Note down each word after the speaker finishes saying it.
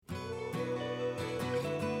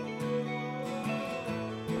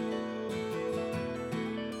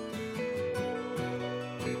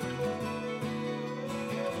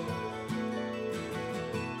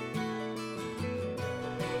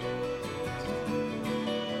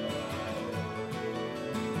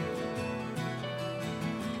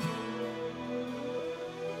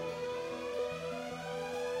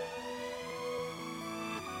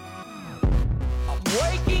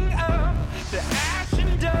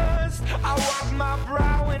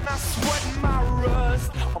my sweat and my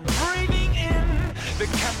rust. I'm breathing in the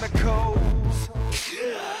chemicals.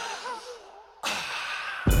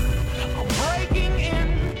 I'm breaking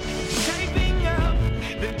in, shaping up,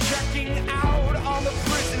 then checking out on the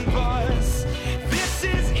prison bus. This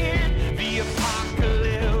is it, the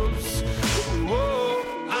apocalypse. Whoa,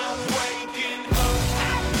 I'm waking up.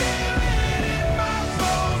 I feel it in my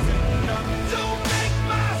bones, enough to make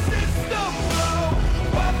my system blow.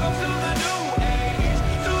 Welcome to the new age,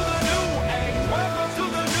 to the new age. Welcome to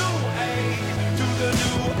the new age, to the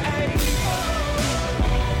new age.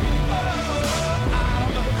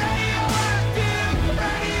 I'm radioactive,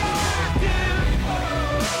 radioactive.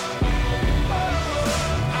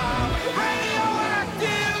 I'm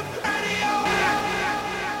radioactive, radioactive.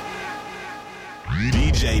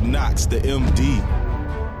 DJ Knox, the MD.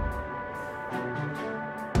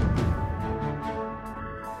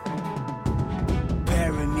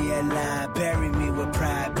 Bury me alive, bury me with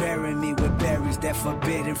pride, bury me with berries, that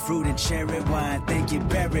forbidden fruit and cherry wine. Thank you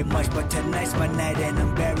very much, but tonight's my night and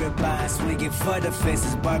I'm buried by swinging for the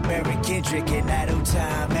fences, barbaric Kendrick in idle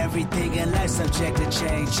time. Everything in life subject to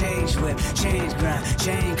change, change whip, change grind,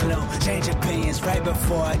 change clothes, change opinions right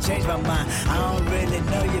before I change my mind. I don't really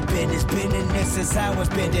know your business, been in this since I was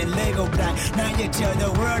bending Lego block. Now you tell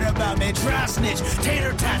the world about me, dry snitch,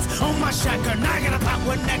 tater tots on my shotgun. I gotta pop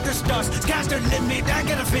when nectar starts, sky's the limit, I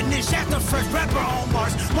gotta finish at the first rapper on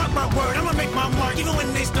Mars. Mark my word, I'ma make my mark. Even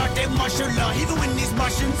when they start their martial law, even when these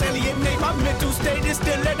Martians alienate my mental state, is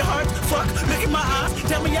still at heart. Fuck, look in my eyes,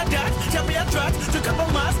 tell me I died, tell me I tried, took up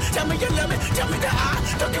on miles, tell me you love me, tell me that I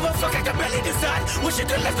don't give a fuck, I can barely decide. Wish you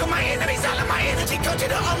could let go my enemies, all of my energy go to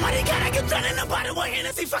the almighty God. I get drowning in the bottle with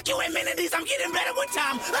Hennessy, fuck you amenities, I'm getting better with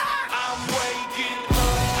time. I'm waking up.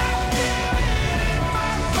 I feel it in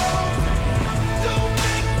my bones, to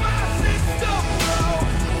make my system blow.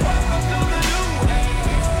 Welcome to the new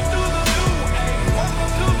age, to the new age.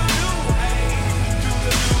 Welcome to the new age, to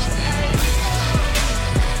the new age.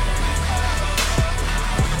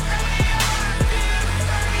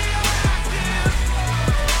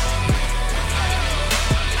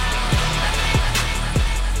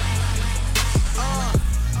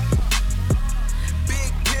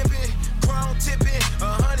 Big pimpin', chrome tippin',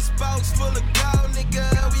 100 spokes full of gold, nigga.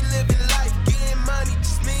 We living life, getting money,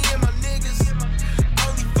 just me and my niggas.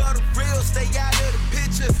 Only for the real, stay out of the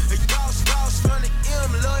picture. A boss from the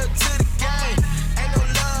M, loyal to the game. Ain't no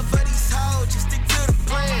love for these hoes, just stick to the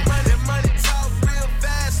plan. Money talk real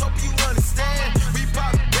fast, hope you understand. We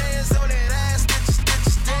pop bands on that ass,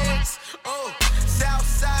 stitches dance. Oh,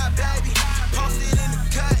 Southside, baby, posted in the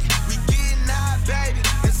cut. We getting high, baby,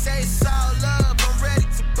 and say it's all love. I'm ready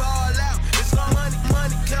to ball out. It's long money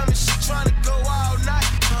coming, she tryna go all night.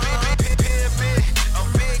 Big pimpin', I'm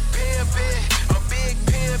big pimpin', I'm big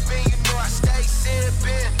pimpin', you know I stay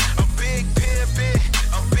sippin'. I'm big pimpin',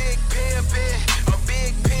 I'm big pimpin', I'm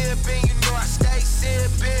big pimpin', you know I stay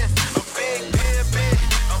sippin'. I'm big pimpin',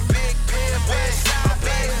 I'm big pimpin', I'm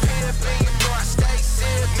big pimpin', you know I stay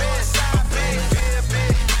sippin'. I'm big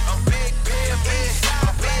pimpin', I'm big pimpin',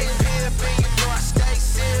 I'm big pimpin', you know I stay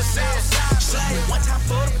sippin'. One time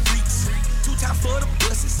for the freaks, two time for the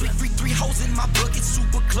buses. Three hoes in my bucket,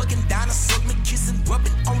 super clucking down a suckman, kissing,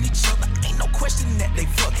 rubbing on each other. Ain't no question that they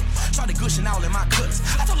fucking. Try to gushing all in my cuts.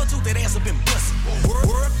 I told her too that ass have been bustin'.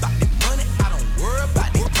 Worry about the money, I don't worry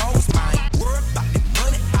about the bros, mine. Worry about the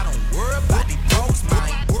money, I don't worry about the bros,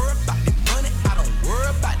 mine. Worry about the money, I don't worry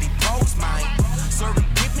about the bros, mine. Serving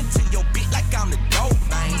pigment to your beat like I'm the dope,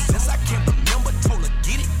 man. Since I can't remember, told her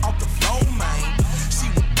get it off the floor, man. She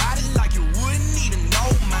would body like you wouldn't even know,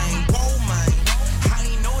 man. Whoa, man. I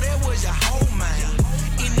ain't know that was your hoe, man.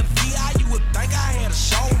 In the VI, you would think I had a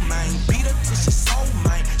show, man. Beat her till she sold,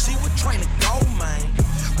 man. She would train to go, man.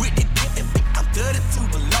 With the dip and I'm 32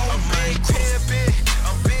 below, man.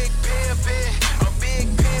 I'm big pimpin', I'm big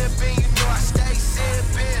pimpin', you know I stay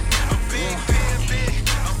sippin'. I'm big pimpin',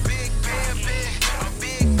 I'm big pimpin', I'm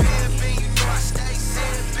big pimpin', you know I stay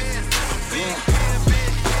sippin'. I'm big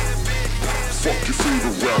pimpin', Fuck your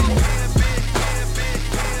favorite rapper.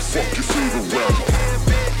 Fuck your favorite rapper.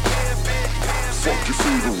 Fuck your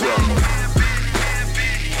favorite rapper.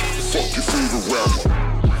 Fuck your favorite rapper.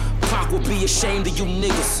 Pac will be ashamed of you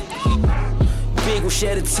niggas. Big will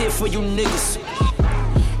shed a tear for you niggas.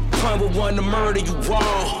 Pun will want to murder you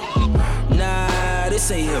all. Nah,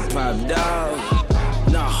 this ain't hip hop, dog.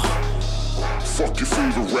 Nah. Fuck your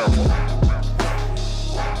favorite rapper.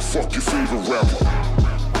 Fuck your favorite rapper.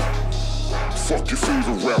 Fuck your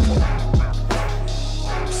favorite rapper.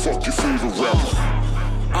 Fuck your favorite rapper.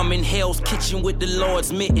 I'm in Hell's Kitchen with the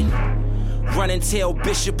Lord's mitten. Run and tell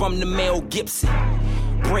Bishop I'm the Mel Gibson.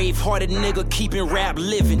 Brave-hearted nigga keeping rap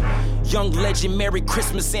living. Young legend, Merry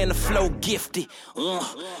Christmas and the flow gifted.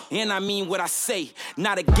 And I mean what I say.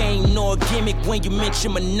 Not a game nor a gimmick when you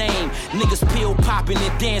mention my name. Niggas pill popping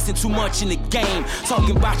and dancing too much in the game.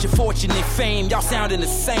 Talking about your fortune and fame. Y'all sounding the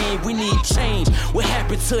same. We need change. What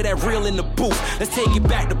happened to that real in the booth? Let's take it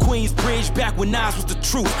back to Queensbridge, back when Nas was the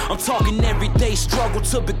truth. I'm talking everyday struggle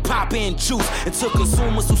to Big Papa and Juice. And to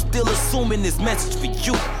consumers who still assuming this message for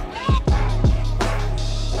you.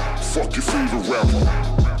 Fuck your favorite rapper.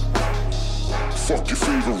 Fuck your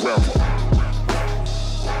favorite rapper.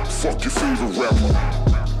 Fuck your favorite rapper.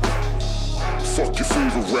 Fuck your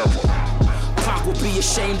favorite rapper. Pac will be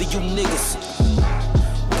ashamed of you niggas.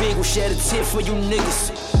 Big will shed a tear for you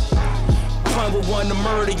niggas. Pun will want to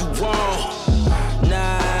murder you all.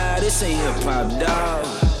 Nah, this ain't hip-hop, dawg.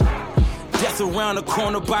 Death around the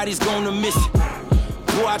corner, body's gonna miss it.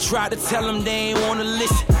 Boy, I tried to tell them they ain't wanna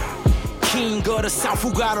listen. King of the South,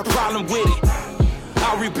 who got a problem with it?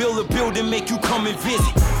 I'll rebuild a building, make you come and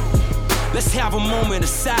visit. Let's have a moment of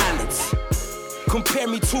silence. Compare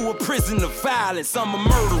me to a prison of violence. I'm a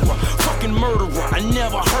murderer, fucking murderer. I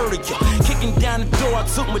never heard of ya. Kicking down the door, I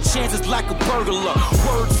took my chances like a burglar.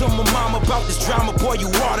 Word to my mom about this drama, boy, you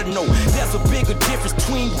ought to know. There's a bigger difference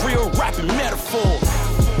between real rap and metaphor.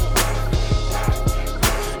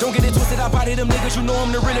 Don't get it twisted, I body them niggas. You know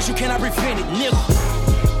I'm the realest, you cannot prevent it, nigga.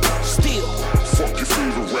 Still. Fuck your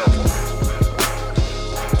favorite rapper.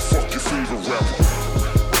 Fuck your favorite rapper.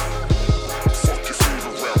 Fuck your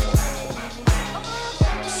favorite rapper.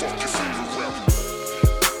 Fuck your favorite rapper.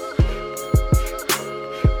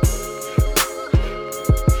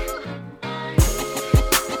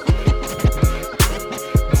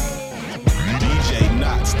 DJ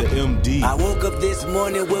Knox, the MD. I woke up this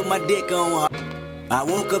morning with my dick on her. I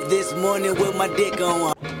woke up this morning with my dick on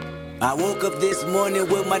her. I woke up this morning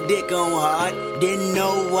with my dick on hard. Didn't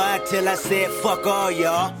know why till I said fuck all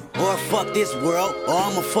y'all. Or fuck this world, or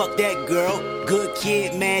I'ma fuck that girl. Good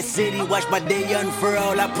kid, Man City, watch my day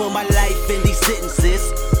unfurl. I put my life in these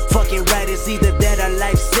sentences. Fucking right, it's either that or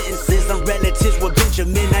life sentences. I'm relatives with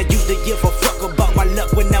Benjamin. I used to give a fuck about my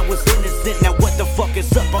luck when I was innocent. Now what the fuck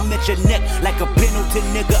is up? I'm at your neck like a Pendleton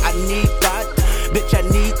nigga. I need that, bitch, I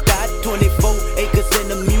need that. 24 acres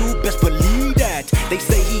and a mule, best believe that. They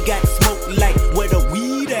say he got smoke like where the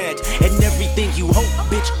weed at. And everything you hope,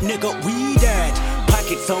 bitch, nigga, weed at.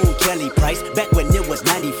 Pockets on Kelly Price, back when it was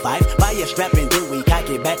 95. Buy a strap and then we cock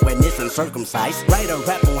it back when it's uncircumcised. Write a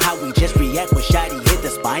rap on how we just react when shotty hit the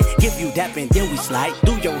spine. Give you dap and then we slide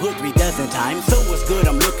through your hood 3 dozen times. So what's good,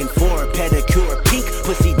 I'm looking for a pedicure, pink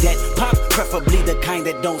pussy that pop, preferably the kind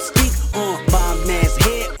that don't stink. Bomb man's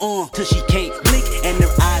head on till she can't blink and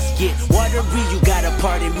her eyes get watery. You gotta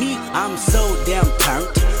pardon me, I'm so damn turned.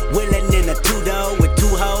 Willin' in a two-door with 2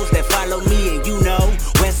 hoes that follow me, and you know,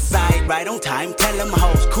 west side right on time. Tell them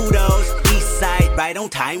hoes kudos, east side right on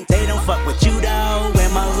time. They don't fuck with you though.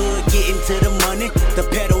 When my hood getting to the money, the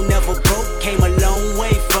pedal never broke. Came a long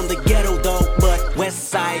way from the ghetto though, but west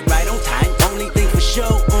side right on time. Only thing for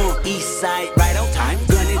sure, east side right on time.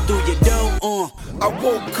 Gunning through your dough, I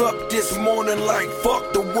woke up this morning like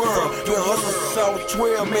fuck the world. Been hustling since I was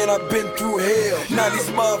 12, man, I've been through hell. Now these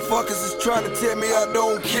motherfuckers is trying to tell me I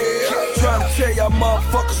don't care. Trying to tell y'all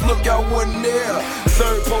motherfuckers, look, y'all wasn't there.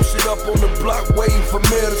 Third posted up on the block waiting for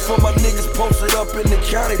mailers. For my niggas posted up in the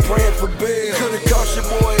county praying for bail. Could've cost your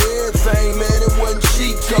boy everything, man, it wasn't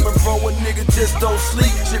cheap. Coming from a nigga just don't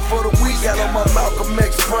sleep. Shit for the week, got on my Malcolm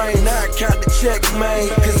X frame. Now I count the checks, man,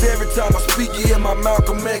 cause every time I speak you hear my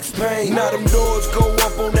Malcolm X pain. Now them doors go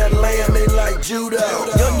up on that land, they like judo.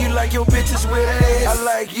 Young, you like your bitches with ass, I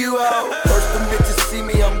like you out. First them bitches see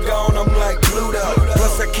me, I'm gone, I'm like Pluto.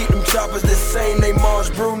 Plus I keep them choppers the same, they Mars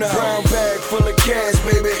Bruno. Brown bag full of cash,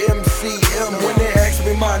 baby, MCM. When they ask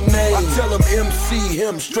me my name, I tell them MC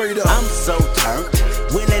him straight up. I'm so turned,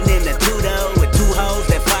 willin' in the two-door with 2 hoes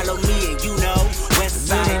that follow me, and you know, west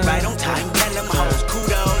side right on time. Tell them hoes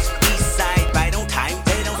kudos, east side right on time.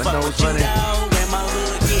 They don't fuck with you though. When my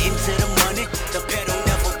hood getting to the money, the pedal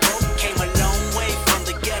never broke. Came a long way from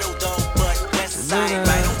the ghetto though, but west side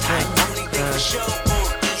right on time. Only thing for sure,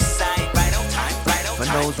 east side right on time. Right on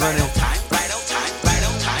time, right on time, right on time, right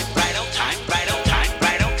on time, right on time, right on time,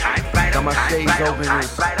 right on time, right on time. Got my shades over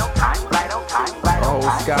this. Right on time, right on time, right on time. The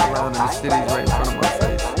whole skyline of the city's right in front of my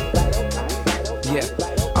face. Yeah,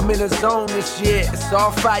 I'm in a zone this year, it's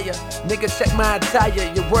all fire. Nigga, check my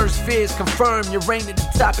attire. Your worst fears confirm your reign at the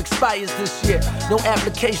top expires this year. No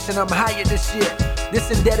application, I'm higher this year. This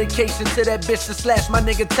in dedication to that bitch that slashed my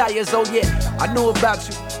nigga tires. Oh yeah, I knew about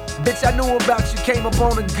you. Bitch, I knew about you. Came up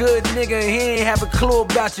on a good nigga and he ain't have a clue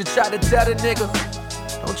about you. Try to tell the nigga,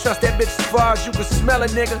 Don't trust that bitch as far as you can smell a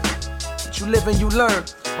nigga. But you live and you learn.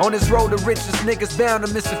 On this road, the richest niggas bound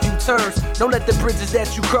to miss a few turns. Don't let the bridges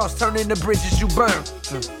that you cross turn into bridges you burn.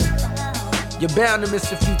 You're bound to miss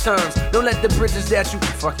a few turns. Don't let the bridges that you...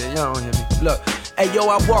 Fuck it, y'all don't hear me. Look. Hey yo,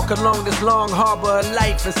 I walk along this long harbor of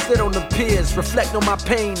life and sit on the piers, reflect on my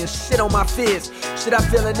pain and shit on my fears. Should I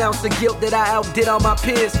feel an ounce of guilt that I outdid all my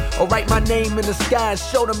peers? Or write my name in the sky and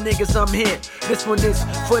show them niggas I'm here? This one is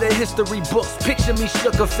for the history books. Picture me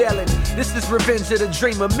shook or failing. This is revenge of the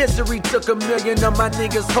dreamer. Misery took 1 million of my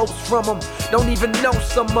niggas' hopes from them. Don't even know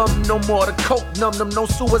some of them no more. The coke numb them. No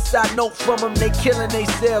suicide note from them. They killing they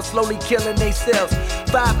cells, slowly killing they cells.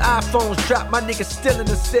 5 iPhones dropped, my niggas still in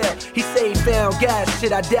the cell. He say he found God,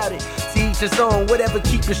 shit, I doubt it. To each his own, whatever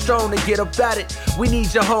keep you strong to get about it. We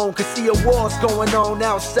need your home, cause see a war's going on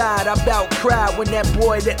outside. I about cried when that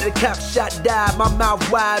boy that the cop shot died. My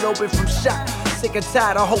mouth wide open from shock. Sick and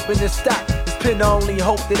tired of hoping to stop. It's been the only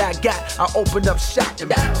hope that I got. I opened up shop.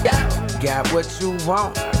 Got what you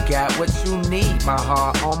want, I got what you need. My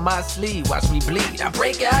heart on my sleeve, watch me bleed. I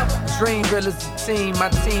break out. Dream real as a team, my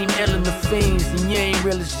team ill in the fiends. And you ain't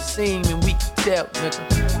real as you seem, and we can tell,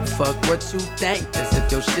 nigga. Fuck what you think, as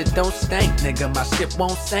if your shit don't stink, nigga. My shit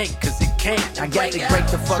won't sink, cause it can't. I got to break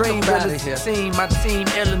the fuck up out of here. Team, my team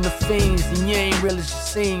ill in the fiends. And you ain't real as you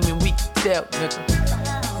seem, and we can tell,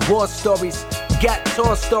 nigga. War stories, got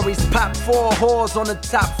tour stories. Pop 4 whores on the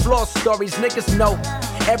top floor stories. Niggas know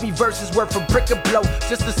every verse is worth a brick of blow.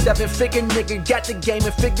 Just a 7-figure nigga, got the game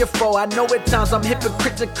in figure 4. I know at times I'm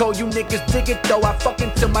hypocritical, you niggas dig it though. I fuck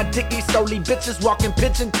until my dick is solely bitches walking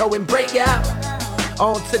pigeon toe and break out.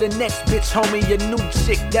 On to the next bitch, homie, your new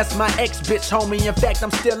chick, that's my ex-bitch, homie. In fact, I'm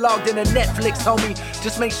still logged in a Netflix, homie.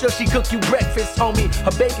 Just make sure she cook you breakfast, homie.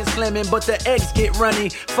 Her bacon slamming, but the eggs get runny.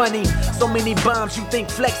 Funny, so many bombs, you think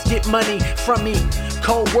flex get money from me.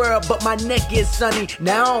 Cold world, but my neck is sunny.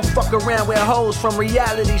 Now I don't fuck around with hoes from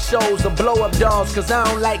reality shows or blow-up dolls, cause I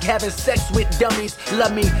don't like having sex with dummies.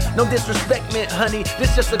 Love me, no disrespect meant, honey.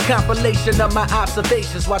 This just a compilation of my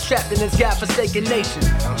observations while trapped in this godforsaken nation.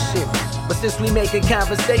 Oh shit. But since we make a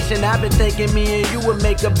conversation, I've been thinking me and you would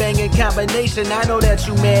make a banging combination. I know that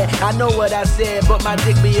you mad, I know what I said, but my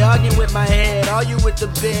dick be arguing with my head. Argue with the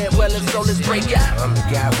bed, well if so, let's break out. I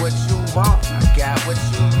got what you want, I got what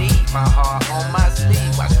you need. My heart on my sleeve,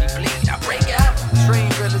 watch me bleed, I break out. Dream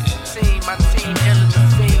real as a team, my team ill in the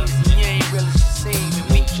fiends. And you ain't real as you seem, and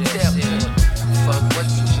we can tell. Fuck what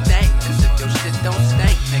you think, as if your shit don't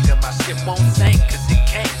stink, nigga. My shit won't sink, cause it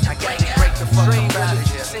can't. I got to break the fuck out of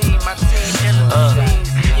here. My team ill in the fiends.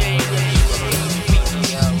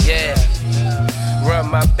 Yeah, run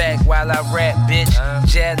my back while I rap, bitch.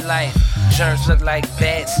 Jet life. Germs look like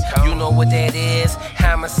bats, you know what that is.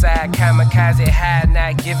 Homicide, kamikaze, high,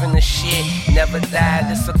 not giving a shit. Never die,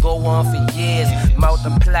 this'll go on for years.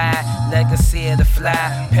 Multiply, legacy of the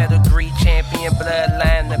fly. Pedigree, champion,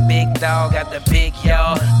 bloodline. The big dog got the big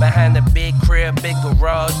yard. Behind the big crib, big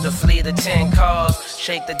garage. The fleet of 10 cars.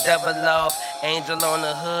 Shake the devil off. Angel on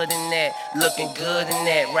the hood and that. Looking good in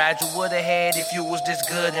that. Roger would've had if you was this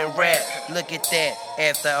good in rap. Look at that.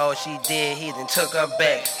 After all she did, he done took her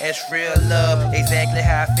back. That's real love, exactly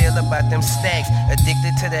how I feel about them stacks.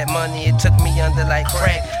 Addicted to that money, it took me under like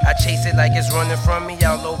crack. I chase it like it's running from me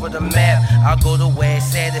all over the map. I'll go to where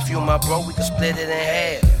it's at. If you my bro, we can split it in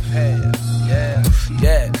half.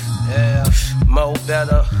 Yeah. More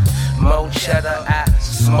better, more cheddar. I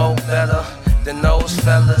smoke better than those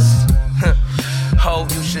fellas. Ho,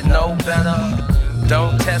 you should know better.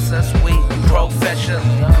 Don't test us, we professional.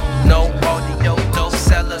 No audio, dope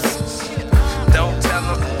sellers. Don't tell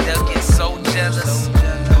them, they'll get so jealous.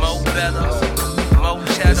 More better, more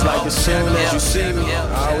cheddar. It's like as soon as you see me,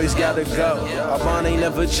 I always gotta go. Our bond ain't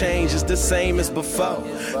never changed, it's the same as before.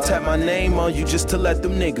 Tap my name on you just to let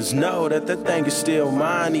them niggas know that that thing is still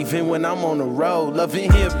mine, even when I'm on the road.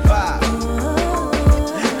 Loving hip hop,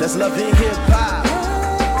 that's loving hip hop.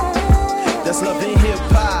 That's loving hip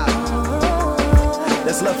hop.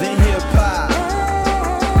 That's loving hip hop.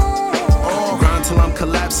 Grind till I'm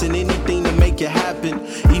collapsing, anything to make it happen.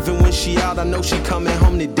 Even when she out, I know she coming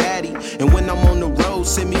home to daddy. And when I'm on the road,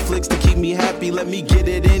 send me flicks to keep me happy. Let me get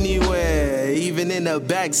it anywhere, even in the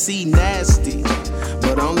backseat, nasty.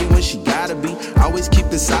 But only when she gotta be. Always keep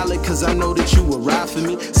it solid, cause I know that you will ride for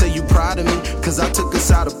me. Say you proud of me, cause I took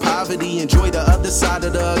us out of poverty. Enjoy the other side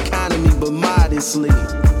of the economy, but modestly.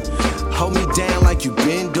 Hold me down like you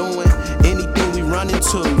been doing. Anything we run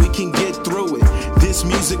into, we can get through it. This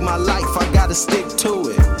music, my life, I gotta stick to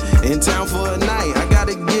it. In town for a night, I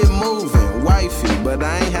gotta get moving. Wifey, but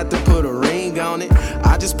I ain't had to put a ring on it.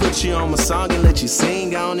 I just put you on my song and let you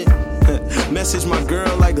sing on it. Message my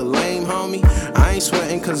girl like a lame homie. I ain't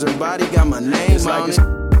sweating cause her body got my name on it.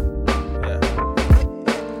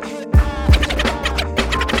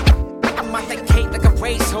 I'm out the gate like a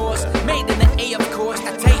racehorse, made in the A, of course.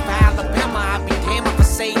 I take for Alabama, I'll be damn if I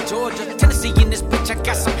say Georgia. Tennessee in this bitch, I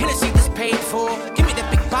got some Hennessy that's paid for. Give me that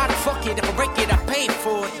big body, fuck it, if I break it, I pay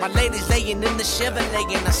for it. My lady's laying in the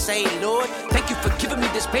Chevrolet and I say, Lord, thank you for giving me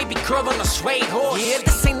this baby girl on a suede horse. Yeah,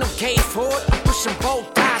 this ain't no gay for it, I'm pushing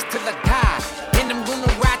both ties till I die. And I'm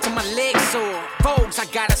gonna ride till my legs sore. Vogues I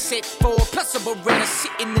gotta sit for, plus a Beretta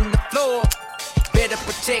sitting in the floor. Better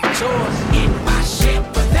protect yours. In my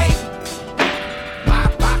Chevrolet, my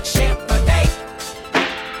box Chevrolet.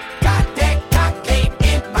 Got that cock tape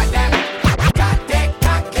in my lap. Got that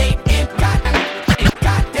cock tape in my lap.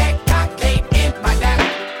 Got that cock tape in my lap.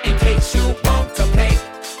 In case you want to play.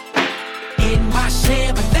 In my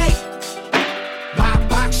Chevrolet, my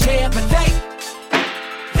box Chevrolet.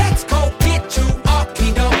 Let's go get you all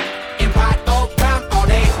cleaned up and ride all down all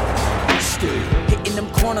day. Still hitting them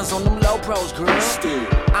corners on them low pros, girl. Still,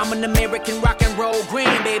 I'm an American rock and roll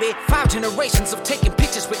grand, baby. 5 generations of taking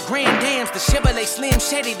pictures with grand dams. The Chevrolet Slim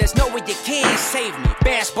Shady, there's no way you can save me.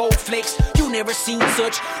 Bass boat flicks, you never seen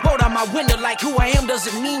such. Roll down my window like who I am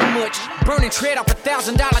doesn't mean much. Burning tread off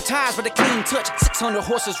 $1,000 tires with a clean touch. 600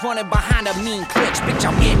 horses running behind a mean clutch. Bitch,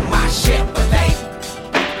 I'm in my Chevrolet,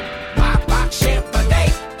 my box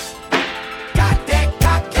Chevrolet. Got that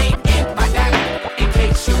cock tape in my lap in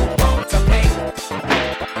case you want to play.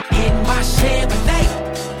 In my Chevrolet,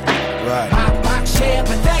 Right, my box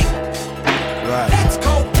Chevrolet. right, Let's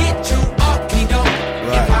go get you all cleaned up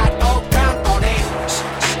and ride all down all day.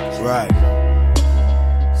 right.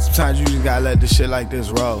 Sometimes you just gotta let the shit like this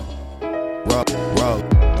roll. Roll, roll,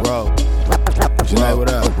 roll. Janae, what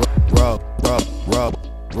up? Roll, roll, roll,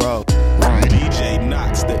 roll. DJ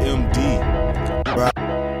Knox, the MD. Right.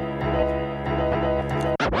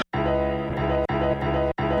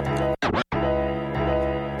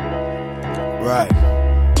 Right.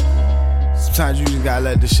 Sometimes you just gotta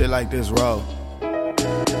let the shit like this roll.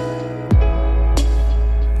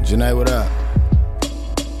 Janae, what up?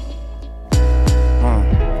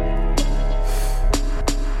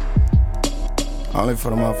 Only for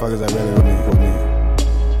the motherfuckers that really with me.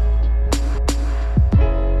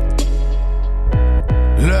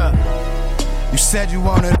 Look, you said you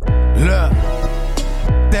wanted. Look,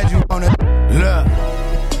 said you wanted. Look,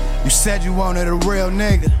 you said you wanted a real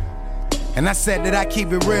nigga. And I said that I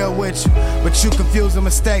keep it real with you. But you confuse a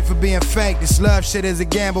mistake for being fake. This love shit is a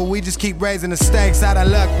gamble, we just keep raising the stakes. I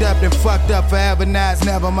done lucked up, then fucked up forever, now it's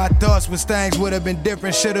never. My thoughts when things would've been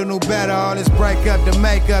different, should've knew better. All this breakup, the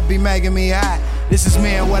makeup be making me hot. This is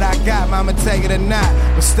me and what I got, mama take it or not.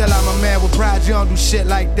 But still I'm a man with pride, you don't do shit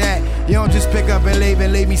like that. You don't just pick up and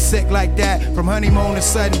leave me sick like that. From honeymoon to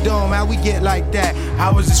sudden doom, how we get like that? I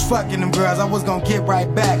was just fucking them girls, I was gonna get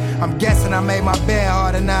right back. I'm guessing I made my bed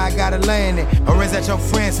harder, now I gotta lay in it. Or is that your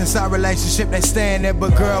friends since our relationship they staying there?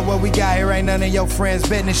 But girl, what we got here ain't none of your friends'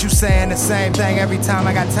 business. You saying the same thing every time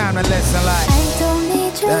I got time to listen like I don't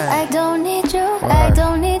need you, Damn. I don't need you, Right. I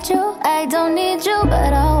don't need you, I don't need you,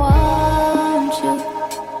 but I want you.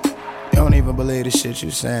 You don't even believe the shit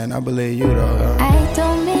you saying, I believe you though. I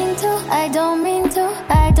don't mean to, I don't mean to,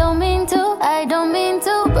 I don't mean to, I don't mean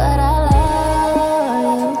to, but I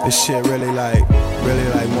love you. This shit really like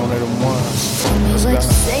one of them ones. Tell me Let's what go. you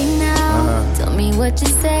say now, tell me what you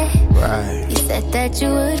say. Right. You said that you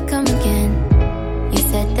would come again. You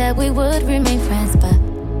said that we would remain friends, but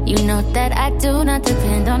you know that I do not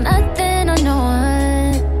depend on nothing or no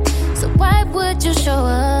one. So why would you show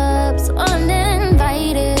up so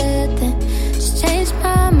uninvited? Then just change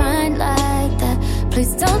my mind like that.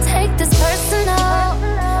 Please don't take this personal,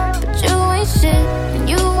 but you ain't shit and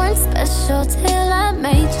you weren't special till I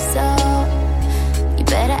made you so. You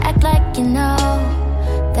better act like you know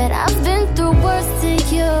that I've been through worse to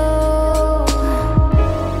you.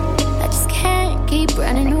 I just can't keep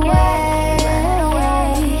running away.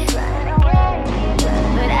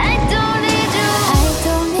 But I don't need you. I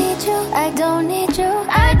don't need you. I don't need you.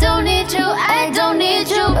 I don't need you. I don't need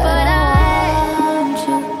you. But I want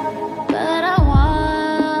you. But I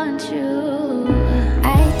want you.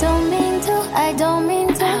 I don't mean to. I don't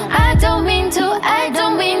mean to. I don't mean to. I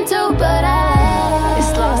don't mean to. But I.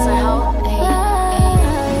 It's lost and hope.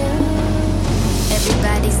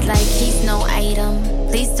 Everybody's like he's no item.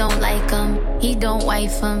 Please don't like him. He don't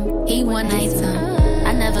wife him. He one night him.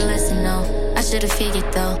 I never listen, no. I should've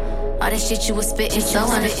figured though. All that shit you was spitting, so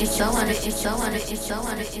on it, it's so on it, it's so on it, it's so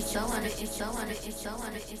on it, it's so on it, it's so on it, it's so on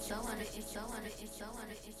it, it's so on it, it's so on it, it's so on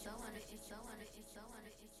it, it's so on it, it's so on it, it's so on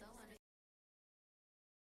it, it's so on it.